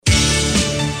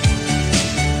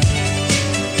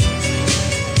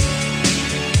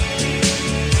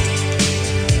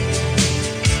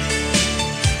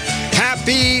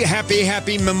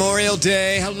Happy Memorial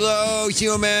Day. Hello,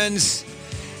 humans.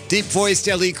 Deep-voiced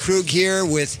Ellie Krug here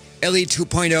with Ellie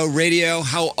 2.0 Radio.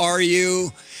 How are you?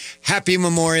 Happy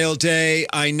Memorial Day.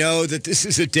 I know that this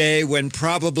is a day when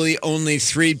probably only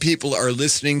 3 people are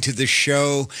listening to the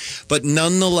show, but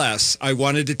nonetheless, I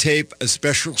wanted to tape a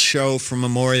special show for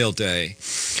Memorial Day.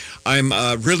 I'm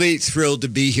really thrilled to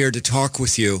be here to talk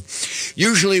with you.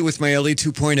 Usually with my Ellie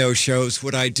 2.0 shows,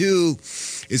 what I do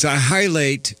is I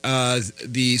highlight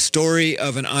the story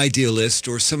of an idealist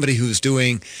or somebody who's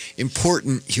doing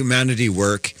important humanity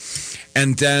work.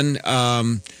 And then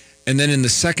in the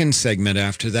second segment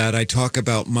after that, I talk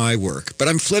about my work. But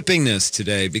I'm flipping this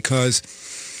today because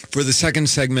for the second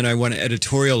segment, I want to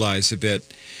editorialize a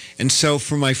bit. And so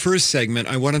for my first segment,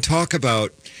 I want to talk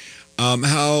about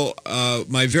how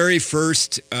my very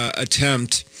first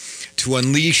attempt to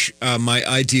unleash my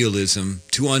idealism,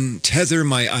 to untether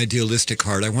my idealistic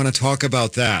heart. I want to talk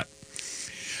about that.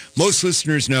 Most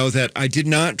listeners know that I did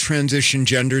not transition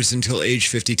genders until age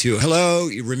 52. Hello,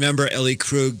 you remember Ellie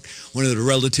Krug, one of the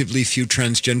relatively few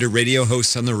transgender radio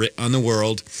hosts on the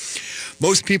world.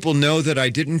 Most people know that I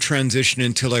didn't transition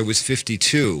until I was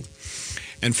 52.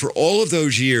 And for all of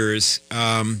those years,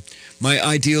 my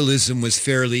idealism was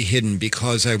fairly hidden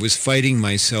because I was fighting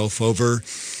myself over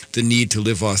the need to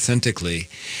live authentically.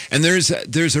 And there's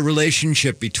a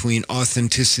relationship between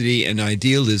authenticity and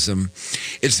idealism.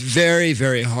 It's very,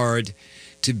 very hard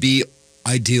to be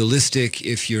idealistic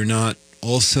if you're not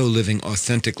also living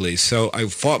authentically. So I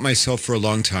fought myself for a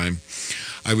long time.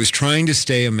 I was trying to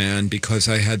stay a man because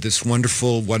I had this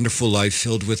wonderful, wonderful life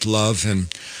filled with love and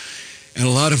a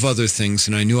lot of other things,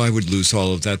 and I knew I would lose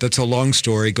all of that. That's a long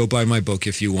story. Go buy my book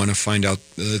if you want to find out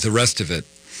the rest of it.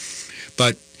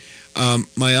 But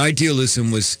my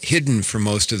idealism was hidden for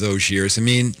most of those years. I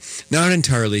mean, not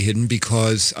entirely hidden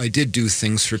because I did do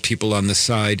things for people on the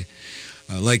side,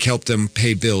 like help them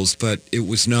pay bills, but it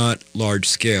was not large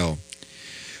scale.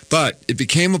 But it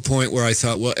became a point where I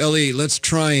thought, well, Ellie, let's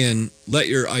try and let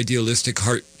your idealistic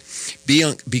heart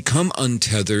become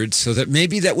untethered so that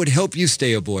maybe that would help you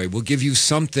stay a boy. We'll give you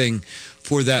something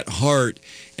for that heart,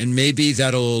 and maybe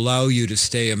that'll allow you to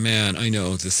stay a man. I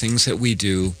know the things that we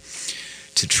do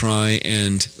to try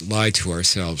and lie to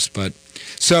ourselves. But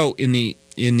so in the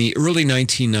early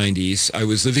 1990s, I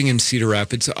was living in Cedar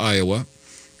Rapids, Iowa.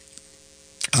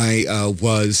 I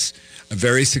was a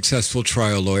very successful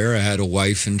trial lawyer. I had a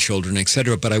wife and children,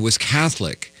 etc., but I was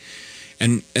Catholic.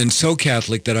 And so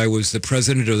Catholic that I was the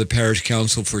president of the parish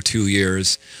council for 2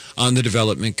 years on the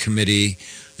development committee,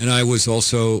 and I was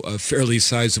also a fairly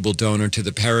sizable donor to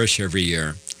the parish every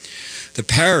year. The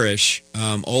parish,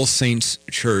 All Saints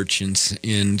Church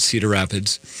in Cedar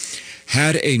Rapids,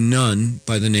 had a nun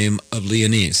by the name of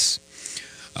Leonise.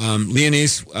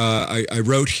 Leonise, I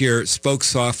wrote here, spoke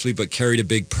softly but carried a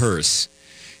big purse.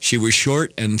 She was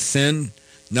short and thin,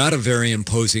 not a very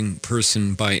imposing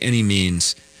person by any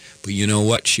means. But you know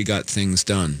what? She got things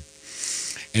done.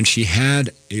 And she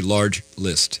had a large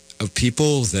list of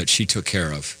people that she took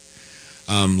care of,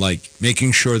 like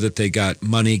making sure that they got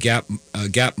money, gap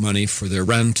money for their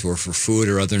rent or for food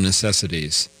or other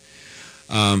necessities.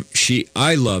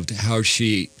 I loved how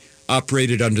she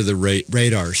operated under the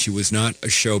radar. She was not a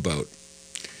showboat.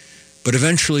 But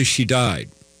eventually she died.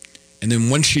 And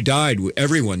then once she died,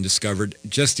 everyone discovered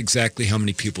just exactly how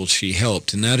many people she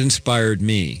helped. And that inspired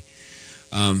me.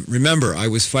 Remember, I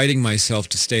was fighting myself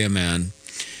to stay a man,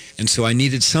 and so I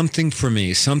needed something for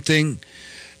me, something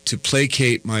to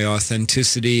placate my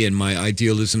authenticity and my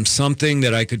idealism, something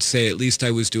that I could say at least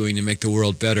I was doing to make the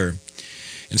world better.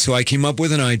 And so I came up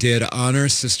with an idea to honor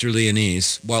Sister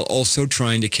Leonise while also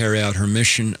trying to carry out her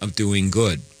mission of doing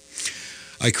good.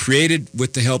 I created,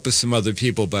 with the help of some other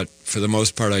people, but for the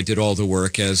most part I did all the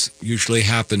work, as usually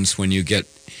happens when you get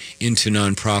into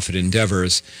nonprofit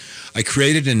endeavors. I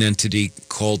created an entity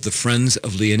called the Friends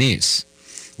of Leonise,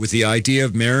 with the idea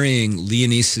of marrying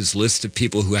Leonise's list of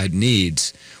people who had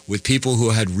needs with people who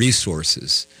had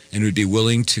resources and would be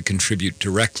willing to contribute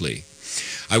directly.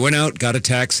 I went out, got a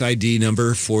tax ID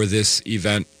number for this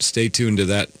event. Stay tuned to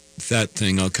that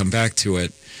thing. I'll come back to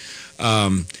it.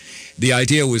 The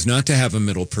idea was not to have a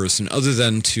middle person other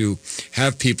than to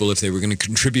have people, if they were going to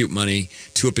contribute money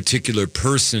to a particular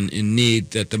person in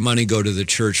need, that the money go to the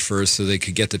church first so they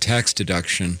could get the tax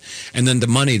deduction, and then the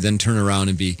money then turn around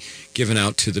and be given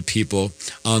out to the people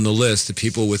on the list, the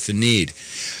people with the need.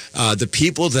 The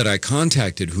people that I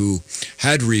contacted who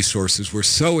had resources were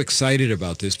so excited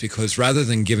about this because rather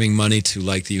than giving money to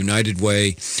like the United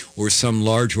Way or some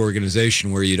large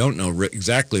organization where you don't know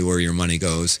exactly where your money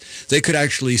goes, they could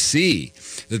actually see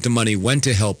that the money went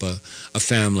to help a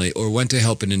family or went to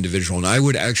help an individual. And I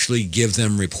would actually give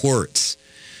them reports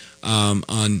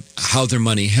on how their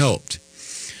money helped.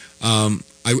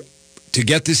 To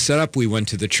get this set up, we went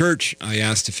to the church. I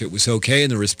asked if it was okay,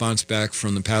 and the response back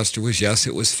from the pastor was yes,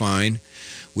 it was fine.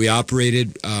 We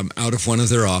operated out of one of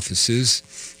their offices,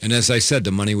 and as I said,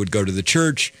 the money would go to the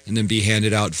church and then be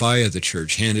handed out via the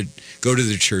church, go to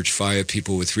the church via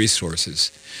people with resources.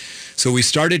 So we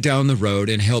started down the road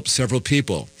and helped several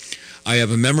people. I have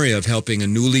a memory of helping a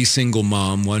newly single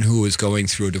mom, one who was going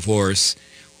through a divorce,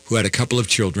 who had a couple of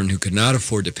children who could not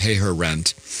afford to pay her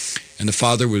rent. And the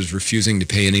father was refusing to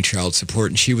pay any child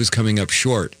support, and she was coming up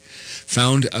short.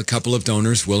 Found a couple of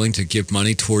donors willing to give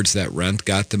money towards that rent,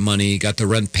 got the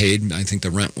rent paid. I think the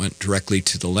rent went directly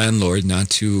to the landlord, not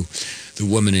to the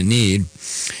woman in need.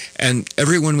 And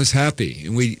everyone was happy,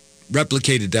 and we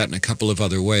replicated that in a couple of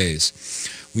other ways.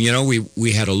 We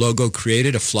had a logo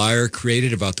created, a flyer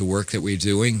created about the work that we're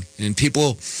doing, and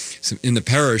people in the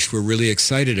parish were really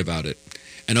excited about it.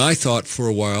 And I thought for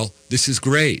a while, this is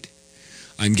great.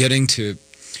 I'm getting to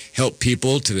help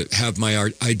people, to have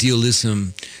my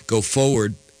idealism go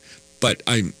forward, but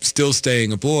I'm still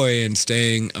staying a boy and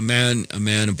staying a man,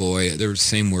 a boy. They're the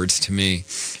same words to me.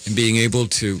 And being able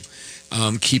to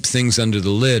keep things under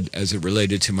the lid as it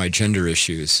related to my gender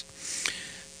issues.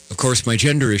 Of course, my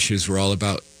gender issues were all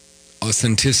about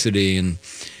authenticity, and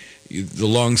the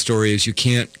long story is you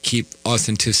can't keep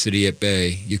authenticity at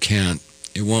bay. You can't.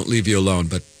 It won't leave you alone.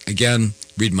 But again,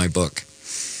 read my book.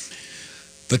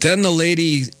 But then the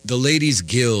Ladies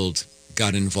Guild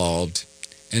got involved,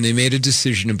 and they made a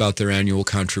decision about their annual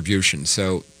contribution.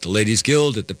 So the Ladies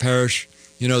Guild at the parish,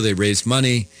 they raised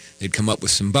money. They'd come up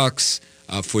with some bucks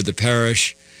for the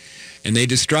parish, and they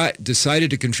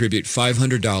decided to contribute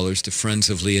 $500 to Friends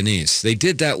of Leonese. They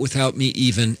did that without me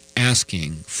even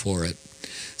asking for it.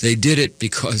 They did it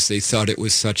because they thought it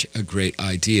was such a great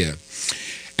idea.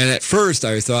 And at first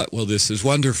I thought, well, this is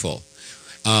wonderful,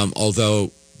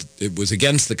 although it was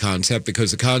against the concept, because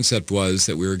the concept was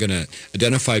that we were going to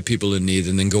identify people in need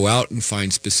and then go out and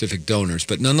find specific donors.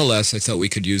 But nonetheless, I thought we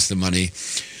could use the money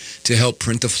to help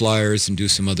print the flyers and do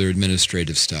some other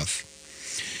administrative stuff.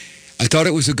 I thought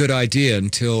it was a good idea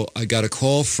until I got a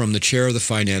call from the chair of the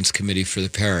finance committee for the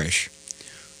parish,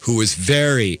 who was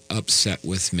very upset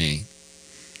with me.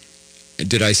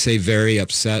 Did I say very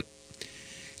upset?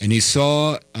 And he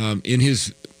saw in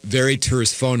his very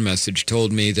terse phone message,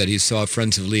 told me that he saw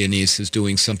Friends of Leonese as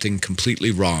doing something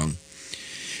completely wrong.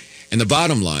 And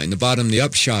the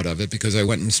upshot of it, because I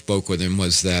went and spoke with him,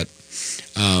 was that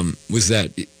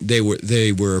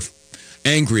they were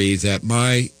angry that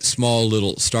my small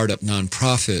little startup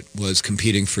nonprofit was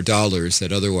competing for dollars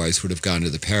that otherwise would have gone to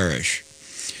the parish.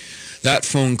 That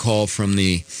phone call from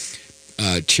the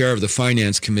chair of the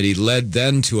finance committee led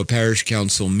then to a parish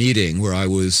council meeting where I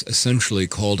was essentially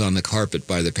called on the carpet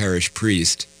by the parish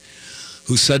priest,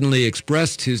 who suddenly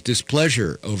expressed his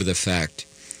displeasure over the fact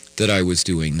that I was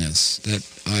doing this, that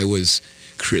I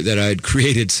had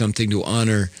created something to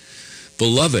honor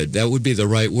beloved. That would be the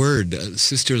right word.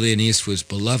 Sister Leonese was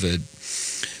beloved.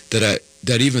 That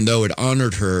even though it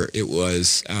honored her, it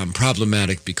was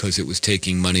problematic because it was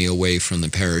taking money away from the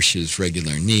parish's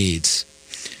regular needs.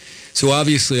 So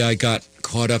obviously I got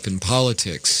caught up in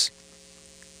politics,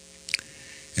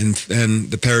 and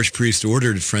the parish priest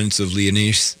ordered Friends of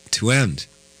Leonese to end,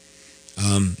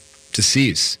 to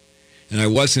cease. And I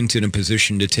wasn't in a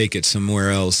position to take it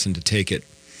somewhere else and to take it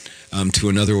to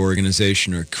another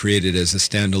organization or create it as a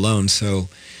standalone. So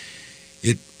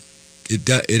it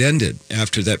ended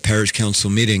after that parish council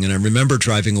meeting. And I remember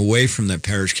driving away from that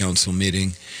parish council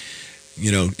meeting,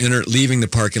 leaving the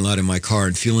parking lot in my car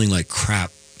and feeling like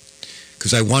crap.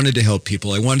 Because I wanted to help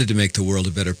people. I wanted to make the world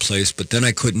a better place, but then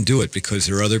I couldn't do it because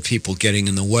there are other people getting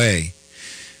in the way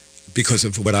because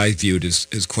of what I viewed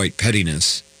as quite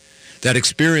pettiness. That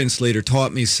experience later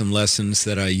taught me some lessons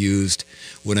that I used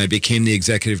when I became the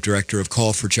executive director of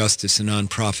Call for Justice, a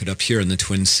nonprofit up here in the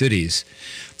Twin Cities.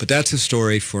 But that's a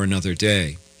story for another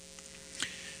day.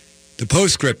 The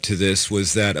postscript to this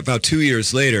was that about 2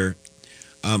 years later,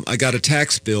 I got a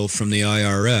tax bill from the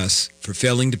IRS for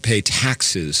failing to pay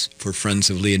taxes for Friends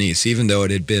of Leonese, even though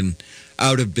it had been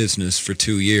out of business for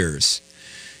 2 years.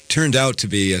 Turned out to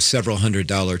be a several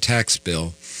 $100 tax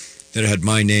bill that had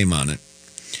my name on it.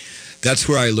 That's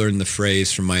where I learned the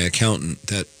phrase from my accountant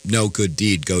that no good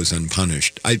deed goes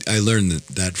unpunished. I learned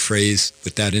that phrase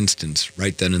with that instance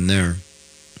right then and there.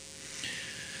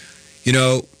 You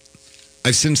know,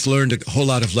 I've since learned a whole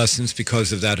lot of lessons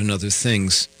because of that and other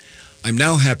things. I'm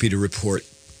now happy to report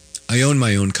I own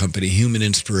my own company, Human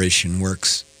Inspiration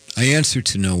Works. I answer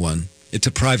to no one. It's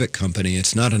a private company.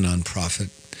 It's not a nonprofit.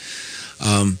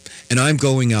 And I'm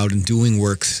going out and doing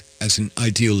works as an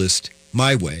idealist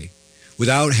my way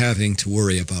without having to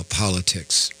worry about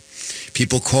politics.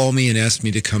 People call me and ask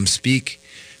me to come speak.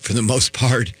 For the most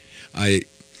part, I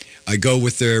go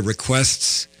with their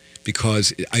requests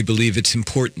because I believe it's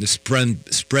important to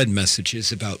spread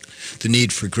messages about the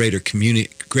need for greater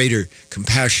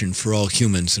compassion for all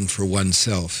humans and for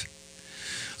oneself.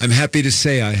 I'm happy to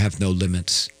say I have no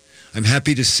limits. I'm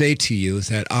happy to say to you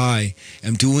that I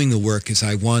am doing the work as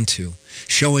I want to,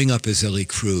 showing up as Ellie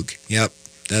Krug. Yep,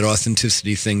 that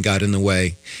authenticity thing got in the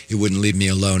way. It wouldn't leave me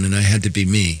alone, and I had to be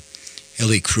me,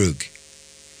 Ellie Krug.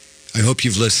 I hope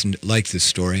you've liked this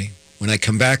story. When I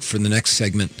come back for the next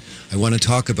segment, I want to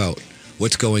talk about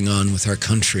what's going on with our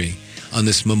country on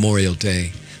this Memorial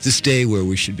Day, this day where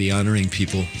we should be honoring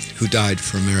people who died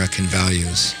for American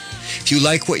values. If you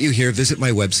like what you hear, visit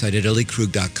my website at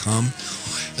elliekrug.com.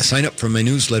 Sign up for my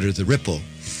newsletter, The Ripple,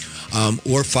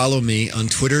 or follow me on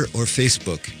Twitter or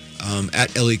Facebook,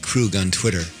 at Ellie Krug on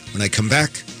Twitter. When I come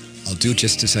back, I'll do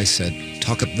just as I said,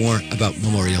 talk more about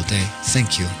Memorial Day.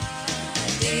 Thank you.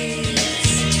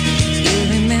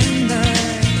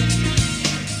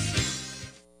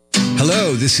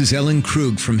 Hello, this is Ellen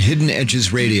Krug from Hidden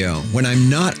Edges Radio. When I'm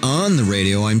not on the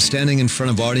radio, I'm standing in front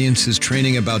of audiences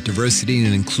training about diversity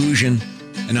and inclusion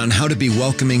and on how to be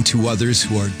welcoming to others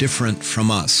who are different from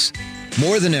us.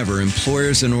 More than ever,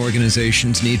 employers and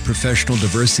organizations need professional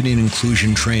diversity and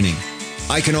inclusion training.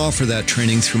 I can offer that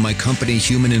training through my company,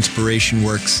 Human Inspiration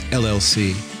Works,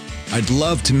 LLC. I'd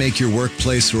love to make your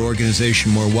workplace or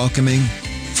organization more welcoming.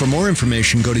 For more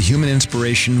information, go to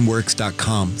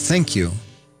humaninspirationworks.com. Thank you.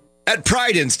 At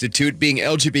Pride Institute, being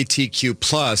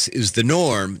LGBTQ+ is the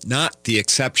norm, not the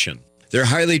exception. Their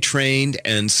highly trained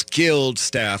and skilled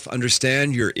staff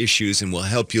understand your issues and will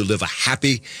help you live a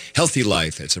happy, healthy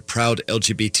life as a proud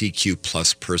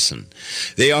LGBTQ+ person.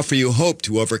 They offer you hope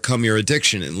to overcome your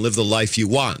addiction and live the life you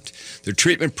want. Their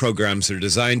treatment programs are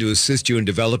designed to assist you in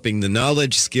developing the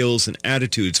knowledge, skills, and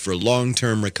attitudes for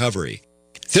long-term recovery.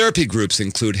 Therapy groups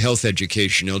include health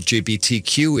education,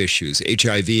 LGBTQ issues,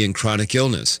 HIV and chronic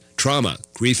illness, trauma,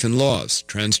 grief and loss,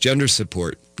 transgender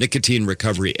support, nicotine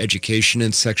recovery, education,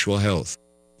 and sexual health.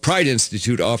 Pride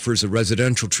Institute offers a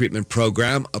residential treatment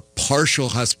program, a partial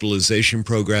hospitalization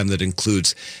program that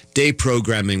includes day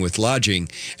programming with lodging,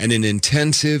 and an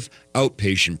intensive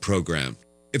outpatient program.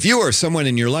 If you or someone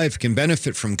in your life can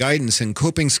benefit from guidance and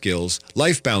coping skills,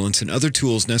 life balance, and other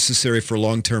tools necessary for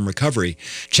long-term recovery,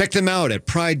 check them out at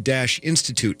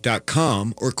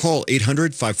pride-institute.com or call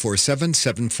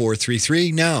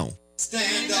 800-547-7433 now.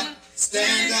 Stand up,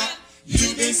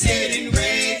 you've been sitting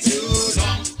way too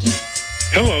long.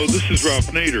 Hello, this is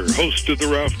Ralph Nader, host of the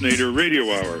Ralph Nader Radio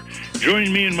Hour.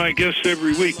 Join me and my guests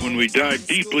every week when we dive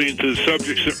deeply into the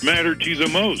subjects that matter to you the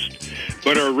most,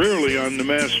 but are rarely on the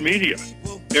mass media.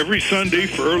 Every Sunday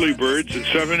for early birds at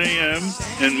 7 a.m.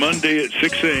 and Monday at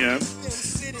 6 a.m.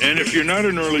 And if you're not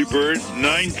an early bird,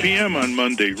 9 p.m. on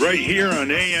Monday, right here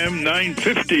on AM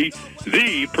 950,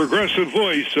 the progressive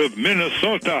voice of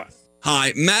Minnesota.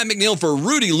 Hi, Matt McNeil for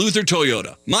Rudy Luther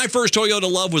Toyota. My first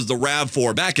Toyota love was the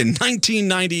RAV4 back in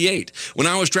 1998. When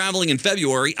I was traveling in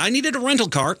February, I needed a rental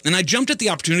car, and I jumped at the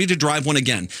opportunity to drive one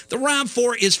again. The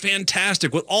RAV4 is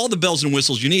fantastic with all the bells and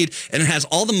whistles you need, and it has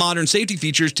all the modern safety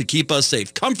features to keep us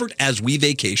safe. Comfort as we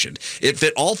vacationed. It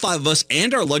fit all 5 of us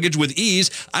and our luggage with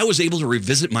ease. I was able to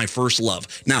revisit my first love.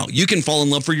 Now, you can fall in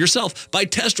love for yourself by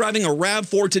test driving a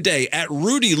RAV4 today at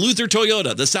Rudy Luther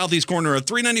Toyota, the southeast corner of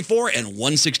 394 and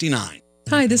 169.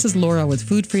 Hi, this is Laura with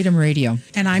Food Freedom Radio.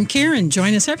 And I'm Karen.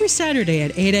 Join us every Saturday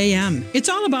at 8 a.m. It's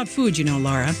all about food, you know,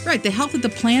 Laura. Right, the health of the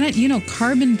planet. You know,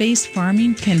 carbon-based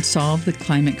farming can solve the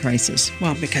climate crisis.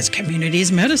 Well, because community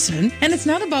is medicine. And it's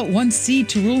not about one seed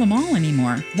to rule them all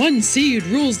anymore. One seed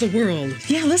rules the world.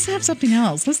 Yeah, let's have something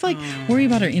else. Let's worry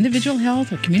about our individual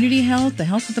health, our community health, the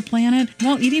health of the planet,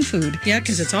 while eating food. Yeah,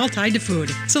 because it's all tied to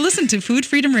food. So listen to Food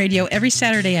Freedom Radio every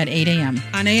Saturday at 8 a.m.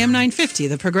 on AM 950,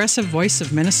 the progressive voice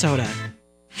of Minnesota.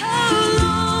 How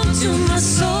long till my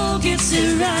soul gets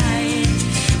it right?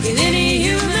 Will any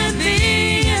human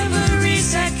being ever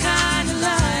reach that kind of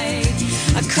light?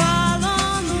 I call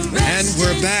on the And rest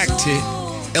we're back to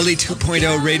Ellie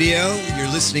 2.0 Radio. You're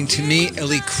listening to me,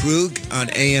 Ellie Krug, on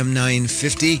AM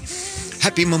 950.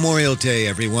 Happy Memorial Day,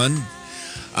 everyone.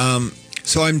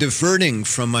 So I'm diverting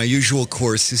from my usual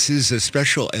course. This is a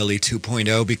special Ellie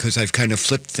 2.0 because I've kind of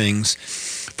flipped things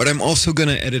But I'm also going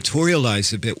to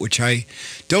editorialize a bit, which I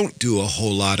don't do a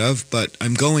whole lot of, but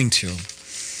I'm going to.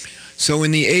 So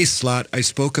in the A slot, I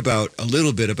spoke about a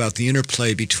little bit about the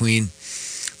interplay between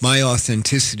my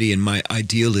authenticity and my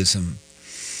idealism.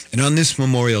 And on this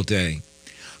Memorial Day,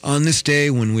 on this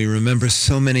day when we remember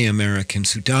so many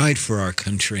Americans who died for our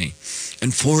country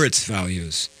and for its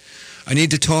values, I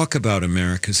need to talk about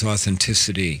America's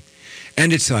authenticity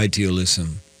and its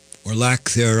idealism, or lack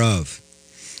thereof,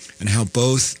 and how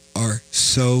both are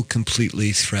so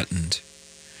completely threatened.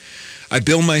 I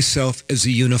bill myself as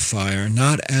a unifier,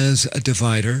 not as a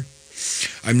divider.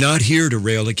 I'm not here to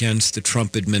rail against the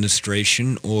Trump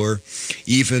administration or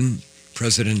even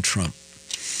President Trump.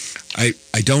 I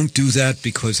don't do that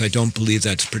because I don't believe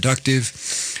that's productive,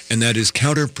 and that is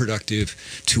counterproductive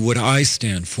to what I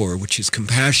stand for, which is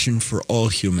compassion for all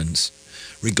humans,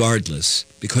 regardless,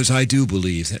 because I do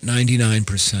believe that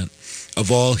 99%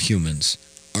 of all humans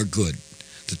are good,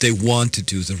 that they want to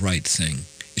do the right thing.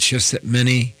 It's just that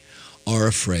many are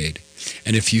afraid.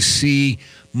 And if you see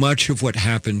much of what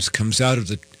happens comes out of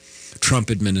the Trump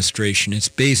administration, it's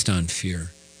based on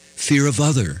fear. Fear of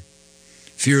other.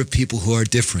 Fear of people who are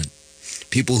different.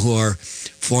 People who are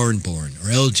foreign-born or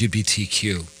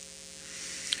LGBTQ.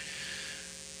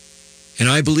 And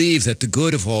I believe that the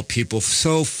good of all people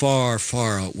so far,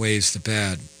 far outweighs the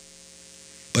bad.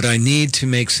 But I need to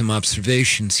make some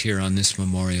observations here on this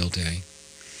Memorial Day.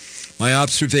 My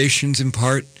observations, in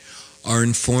part, are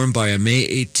informed by a May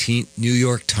 18th New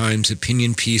York Times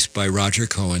opinion piece by Roger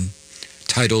Cohen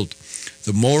titled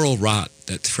 "The Moral Rot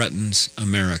That Threatens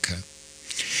America."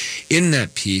 In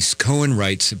that piece, Cohen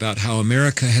writes about how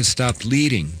America has stopped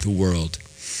leading the world.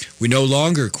 We no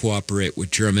longer cooperate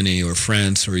with Germany or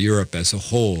France or Europe as a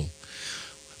whole.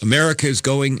 America is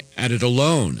going at it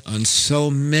alone on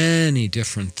so many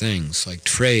different things like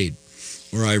trade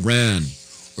or Iran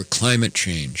or climate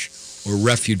change or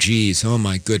refugees. Oh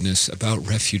my goodness, about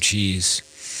refugees.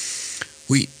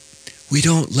 We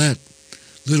don't let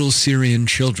little Syrian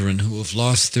children who have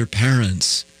lost their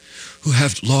parents, who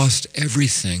have lost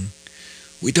everything,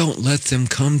 we don't let them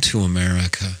come to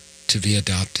America to be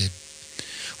adopted.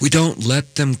 We don't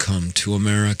let them come to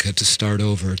America to start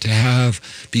over, to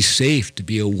be safe, to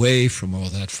be away from all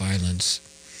that violence.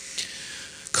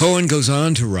 Cohen goes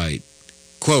on to write,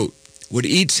 quote, "What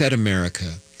eats at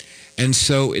America, and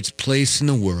so its place in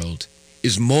the world,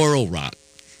 is moral rot,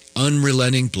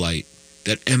 unrelenting blight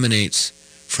that emanates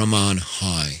from on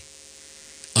high,"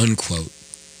 unquote.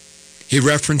 He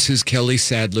references Kelly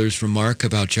Sadler's remark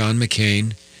about John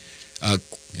McCain,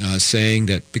 saying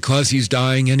that because he's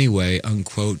dying anyway,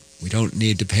 unquote, we don't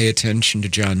need to pay attention to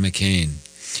John McCain.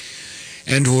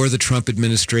 And or the Trump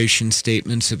administration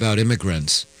statements about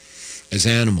immigrants as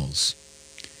animals.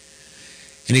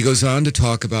 And he goes on to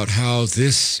talk about how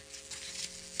this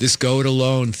go it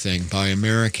alone thing by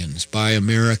Americans, by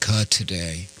America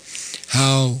today,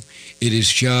 how it is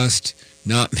just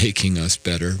not making us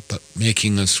better, but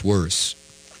making us worse.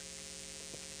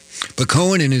 But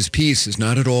Cohen in his piece is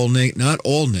not all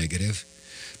negative,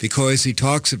 because he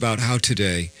talks about how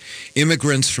today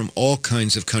immigrants from all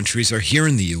kinds of countries are here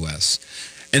in the U.S.,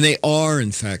 and they are,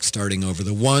 in fact, starting over.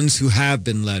 The ones who have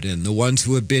been let in, the ones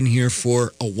who have been here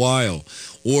for a while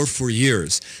or for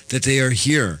years, that they are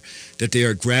here, that they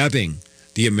are grabbing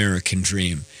the American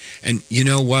dream. And you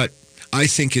know what? I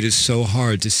think it is so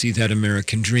hard to see that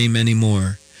American dream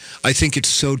anymore. I think it's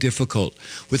so difficult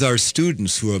with our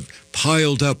students who have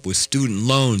piled up with student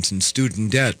loans and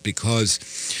student debt because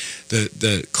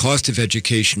the cost of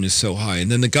education is so high.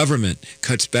 And then the government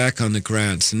cuts back on the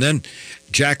grants and then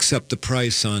jacks up the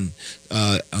price on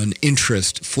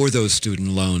interest for those student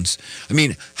loans. I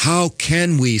mean, how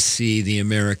can we see the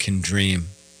American dream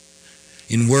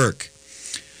in work?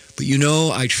 But you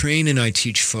know, I train and I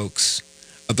teach folks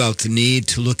about the need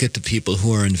to look at the people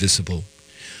who are invisible.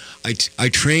 I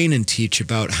train and teach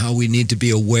about how we need to be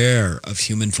aware of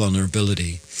human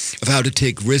vulnerability, of how to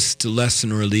take risks to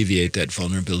lessen or alleviate that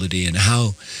vulnerability, and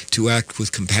how to act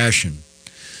with compassion.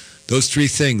 Those three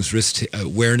things,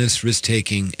 awareness,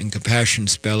 risk-taking, and compassion,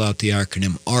 spell out the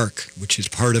acronym ARC, which is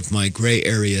part of my gray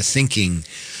area thinking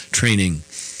training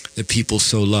that people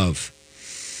so love.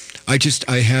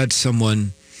 I had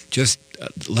someone just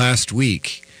last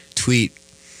week tweet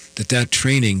that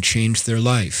training changed their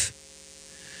life.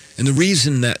 And the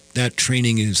reason that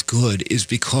training is good is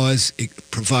because it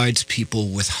provides people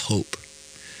with hope.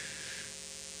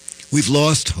 We've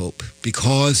lost hope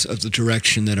because of the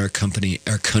direction that our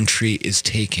country is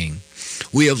taking.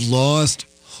 We have lost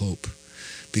hope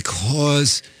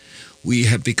because we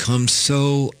have become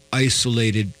so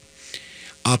isolated,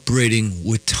 operating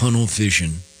with tunnel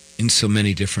vision in so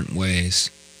many different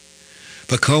ways.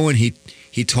 But Cohen,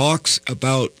 he talks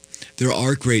about there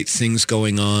are great things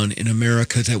going on in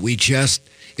America that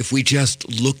if we just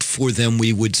looked for them,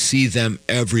 we would see them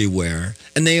everywhere.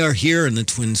 And they are here in the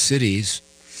Twin Cities.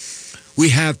 We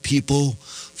have people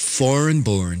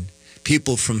foreign-born,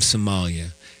 people from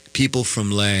Somalia, people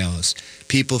from Laos,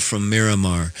 people from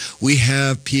Myanmar. We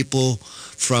have people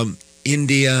from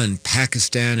India and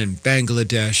Pakistan and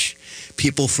Bangladesh,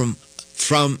 people from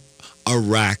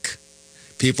Iraq,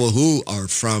 people who are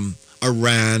from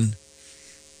Iran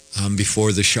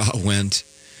before the Shah went,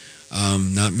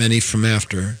 not many from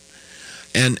after.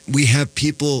 And we have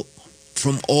people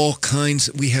from all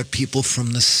kinds. We have people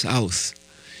from the South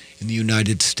in the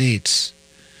United States,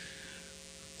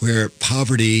 where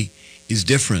poverty is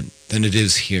different than it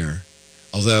is here.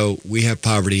 Although we have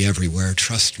poverty everywhere,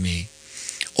 trust me.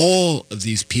 All of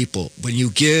these people, when you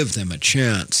give them a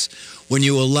chance, when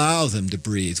you allow them to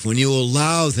breathe, when you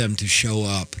allow them to show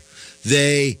up,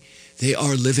 they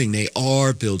are living, they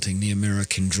are building the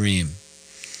American dream.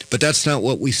 But that's not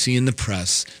what we see in the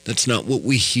press. That's not what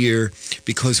we hear,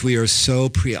 because we are so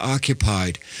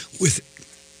preoccupied with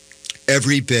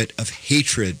every bit of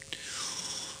hatred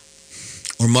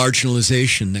or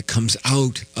marginalization that comes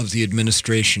out of the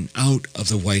administration, out of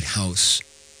the White House.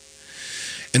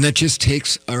 And that just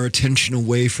takes our attention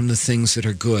away from the things that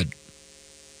are good.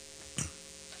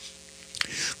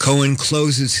 Cohen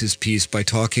closes his piece by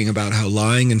talking about how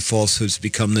lying and falsehoods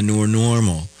become the new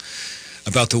normal,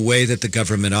 about the way that the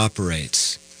government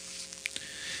operates.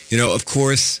 You know, of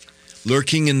course,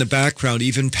 lurking in the background,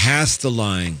 even past the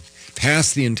lying,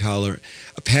 past the intolerant,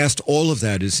 past all of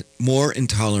that is more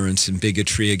intolerance and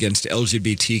bigotry against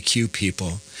LGBTQ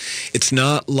people. It's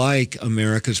not like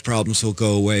America's problems will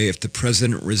go away if the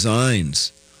president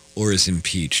resigns or is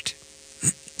impeached.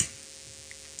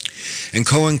 And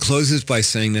Cohen closes by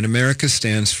saying that America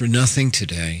stands for nothing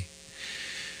today.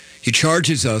 He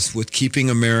charges us with keeping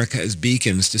America as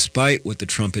beacons despite what the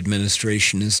Trump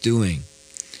administration is doing.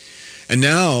 And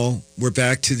now we're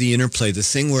back to the interplay, the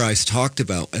thing where I talked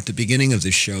about at the beginning of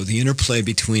the show, the interplay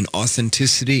between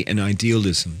authenticity and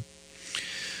idealism.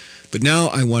 But now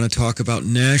I want to talk about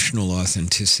national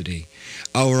authenticity.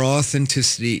 Our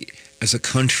authenticity as a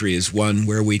country is one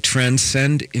where we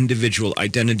transcend individual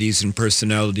identities and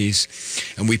personalities,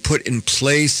 and we put in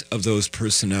place of those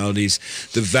personalities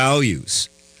the values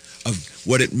of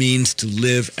what it means to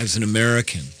live as an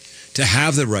American, to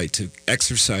have the right to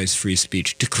exercise free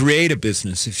speech, to create a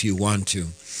business if you want to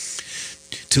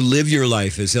live your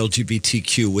life as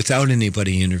LGBTQ without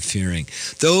anybody interfering.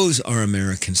 Those are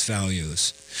Americans'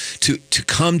 values. To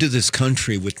come to this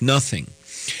country with nothing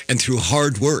and through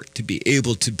hard work to be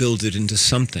able to build it into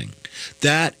something.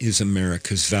 That is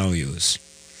America's values.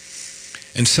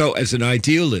 And so as an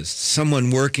idealist, someone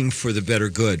working for the better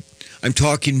good, I'm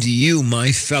talking to you,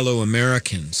 my fellow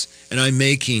Americans, and I'm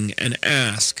making an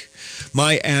ask.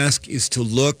 My ask is to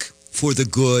look for the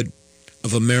good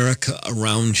of America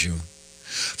around you.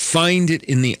 Find it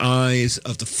in the eyes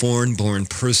of the foreign-born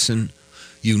person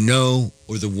you know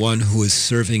or the one who is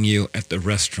serving you at the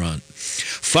restaurant.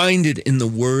 Find it in the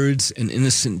words and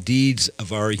innocent deeds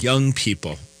of our young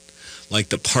people, like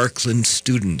the Parkland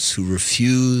students who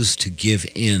refuse to give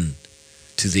in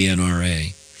to the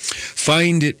NRA.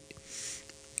 Find it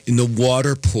in the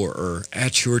water pourer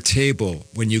at your table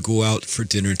when you go out for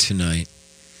dinner tonight.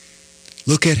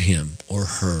 Look at him or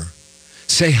her.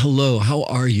 Say hello. How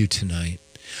are you tonight?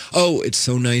 Oh, it's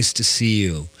so nice to see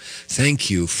you. Thank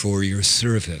you for your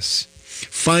service.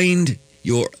 Find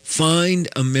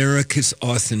America's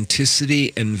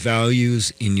authenticity and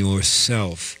values in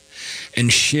yourself,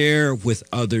 and share with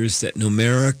others that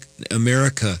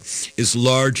America is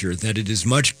larger, that it is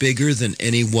much bigger than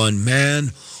any one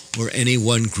man or any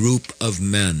one group of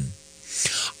men.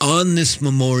 On this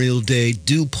Memorial Day,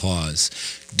 do pause,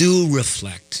 do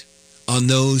reflect on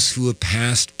those who have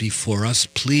passed before us.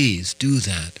 Please do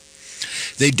that.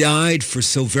 They died for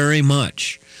so very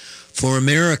much, for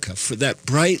America, for that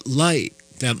bright light,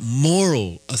 that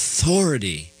moral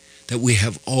authority that we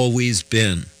have always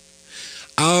been.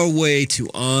 Our way to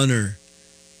honor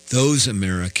those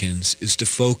Americans is to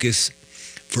focus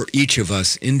for each of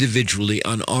us individually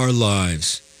on our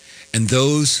lives and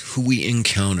those who we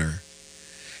encounter,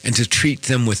 and to treat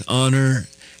them with honor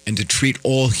and to treat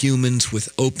all humans with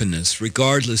openness,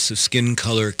 regardless of skin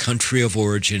color, country of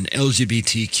origin,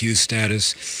 LGBTQ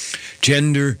status,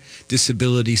 gender or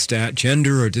disability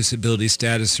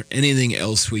status, or anything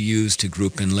else we use to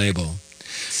group and label.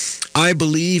 I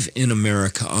believe in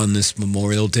America on this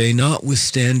Memorial Day,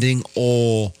 notwithstanding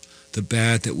all the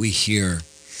bad that we hear.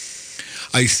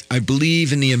 I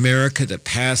believe in the America that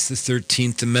passed the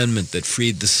 13th Amendment, that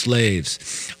freed the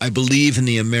slaves. I believe in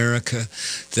the America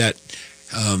that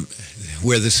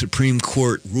where the Supreme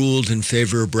Court ruled in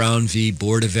favor of Brown v.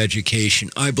 Board of Education.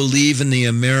 I believe in the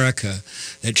America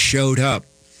that showed up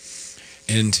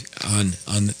and on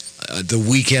the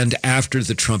weekend after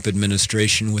the Trump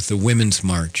administration with the Women's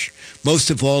March. Most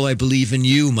of all, I believe in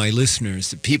you, my listeners,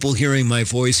 the people hearing my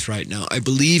voice right now. I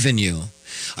believe in you.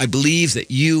 I believe that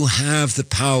you have the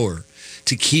power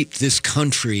to keep this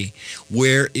country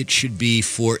where it should be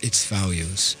for its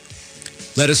values.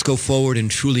 Let us go forward and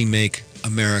truly make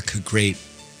America great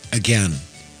again.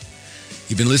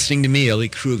 You've been listening to me, Ellie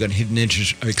Krug, on Hidden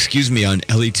Inches, on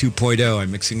Ellie 2.0.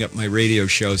 I'm mixing up my radio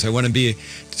shows. I want to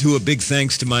do a big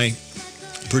thanks to my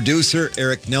producer,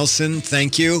 Eric Nelson.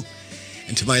 Thank you.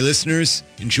 And to my listeners,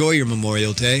 enjoy your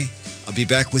Memorial Day. I'll be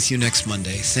back with you next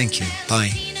Monday. Thank you.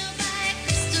 Bye.